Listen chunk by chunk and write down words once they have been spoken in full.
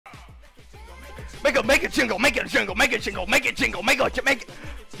Make it jingle, make it jingle, make it jingle, make it jingle, make it.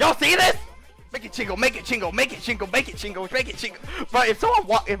 Y'all see this? Make it jingle, make it jingle, make it jingle, make it jingle, make it jingle. But if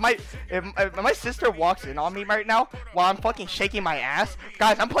someone if my sister walks in on me right now while I'm fucking shaking my ass,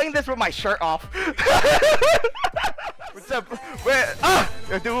 guys, I'm playing this with my shirt off. What's up? Where?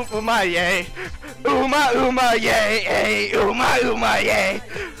 Uma yay, Uma yay, Uma yay.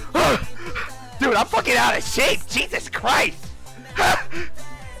 Dude, I'm fucking out of shape. Jesus Christ.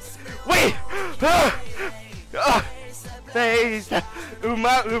 Wait. Face.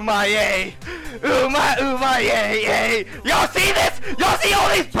 Uma yay. Uma yay. Y'all see this? Y'all see all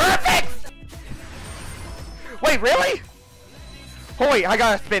these perfects? Wait, really? Oh wait, I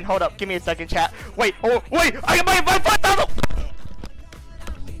gotta spin. Hold up, give me a second, chat. Wait, oh wait, I got my 5,000.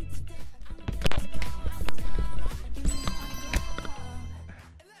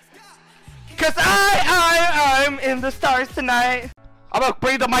 Cause I'm in the stars tonight. I'm gonna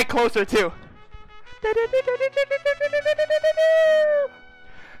bring the mic closer too.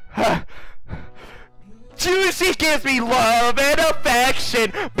 Juicy gives me love and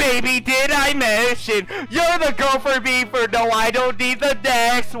affection. Baby, did I mention you're the girl for me? For no, I don't need the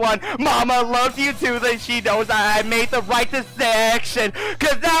next one. Mama loves you too, then she knows I made the right decision.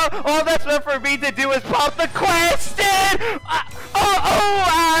 Cause now all that's left for me to do is pop the question.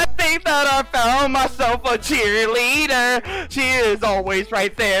 I think that I found myself a cheerleader. She is always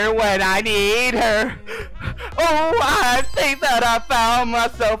right there when I need her. Oh, I think that I found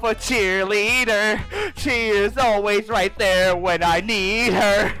myself a cheerleader. She is always right there when I need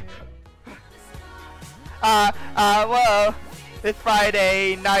her. Well, it's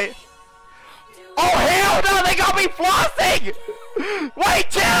Friday night. Oh, hell no, they got me flossing! Wait,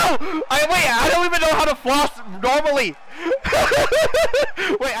 chill! I don't even know how to floss normally.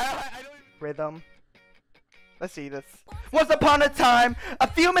 Wait, I don't... Rhythm. Let's see this. Once upon a time, a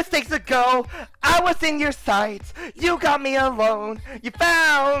few mistakes ago, I was in your sights. You got me alone. You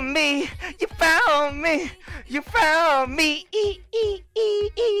found me. You found me. You found me.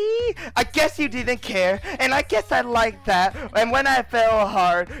 I guess you didn't care, and I guess I liked that. And when I fell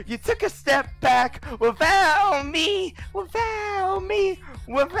hard, you took a step back without me. Without me.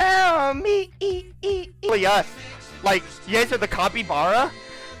 Without me. Us. Like, you guys are the capybara.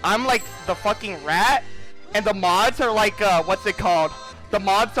 I'm like the fucking rat. And the mods are like, what's it called? The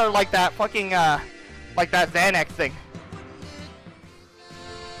mods are like that fucking, like that Xanax thing.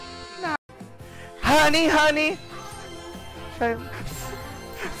 Nah. Honey, honey.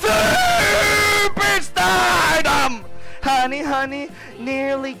 Superstardom! Honey, honey,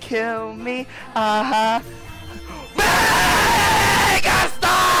 nearly kill me. Megastar!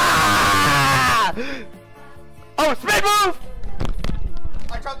 Oh, spin move!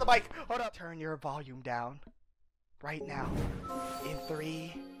 I dropped the mic. Hold up. Turn your volume down. Right now. In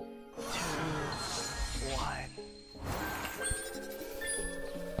 3, 2, 1.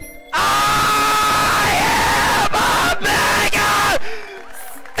 I am a mega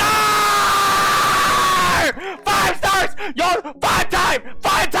star! 5 stars! Yo, 5 time!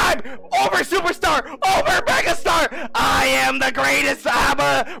 Over superstar! Over megastar! I am the greatest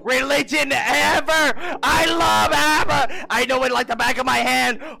ABBA religion ever! I love ABBA! I know it like the back of my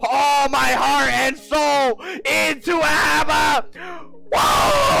hand! All my heart and soul into ABBA!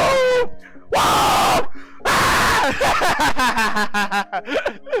 Whoa! Whoa! Ah!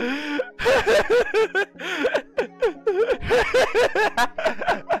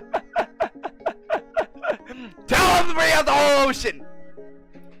 Tell them to bring out the whole ocean!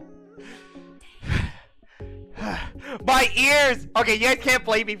 My ears! Okay, you guys can't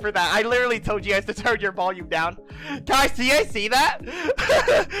blame me for that. I literally told you guys to turn your volume down. Guys, do you guys see that?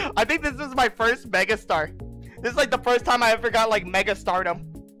 I think this is my first megastar. This is like the first time I ever got like mega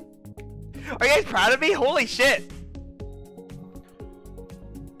stardom. Are you guys proud of me? Holy shit.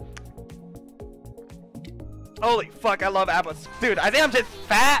 Holy fuck, I love apples. Dude, I think I'm just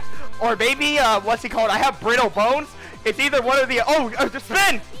fat. Or maybe, what's it called? I have brittle bones. It's either one or the... Oh, just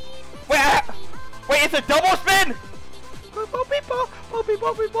spin! Wait, wait, it's a double spin!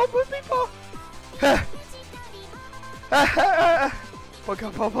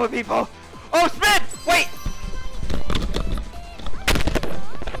 Oh, spin! Wait!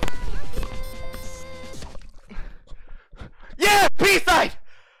 Yeah, B-side!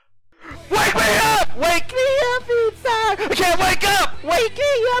 Wake me up! Wake me up inside! I can't wake up! Wake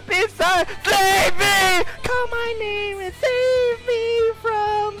me up inside! Save me! Call my name and save me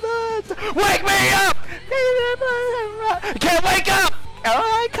from the... Wake me up! I can't wake up!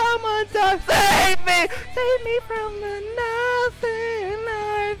 Oh, come on, dog! Save me! Save me from the nothing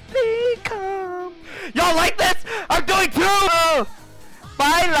I've become! Y'all like this? I'm doing 2!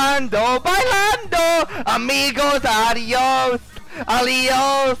 5 bailando, bailando. Amigos, adios,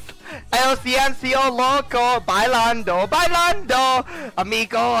 adios. El ciencio loco, bailando, bailando.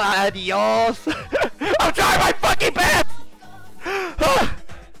 Amigo, adios. I'm trying my fucking best.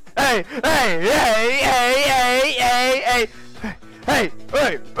 Hey, hey, hey, hey, hey, hey, hey. Hey,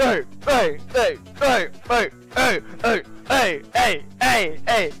 hey, hey, hey, hey, hey, hey, hey, hey, hey, hey,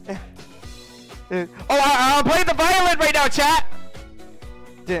 hey, hey. Oh, I'm playing the violin right now, chat.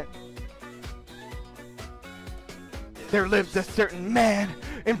 There lived a certain man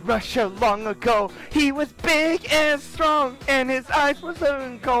in Russia long ago. He was big and strong, and his eyes were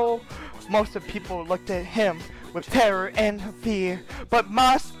certain gold. Most of people looked at him with terror and fear, but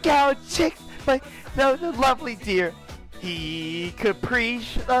Moscow chicks like those lovely dear. He could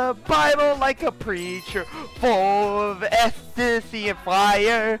preach the Bible like a preacher, full of ecstasy and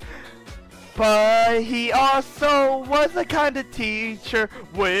fire. But he also was the kind of teacher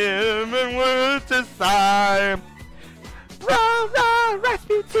women would desire.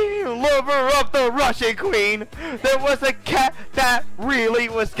 Rasputin, lover of the Russian queen. There was a cat that really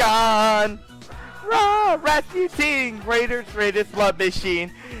was gone. Rasputin, greatest love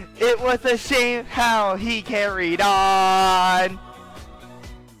machine. It was a shame how he carried on.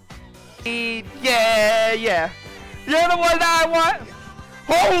 Yeah. You're the one that I want.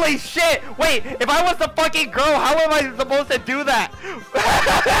 Holy shit! Wait, if I was the fucking girl, how am I supposed to do that?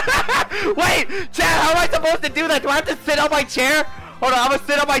 Wait, chat, how am I supposed to do that? Do I have to sit on my chair? Hold on, I'm gonna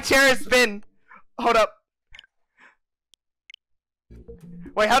sit on my chair and spin. Hold up.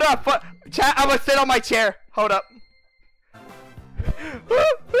 Wait, how do I chat, I'm gonna sit on my chair. Hold up.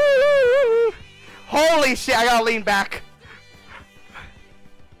 Holy shit, I gotta lean back.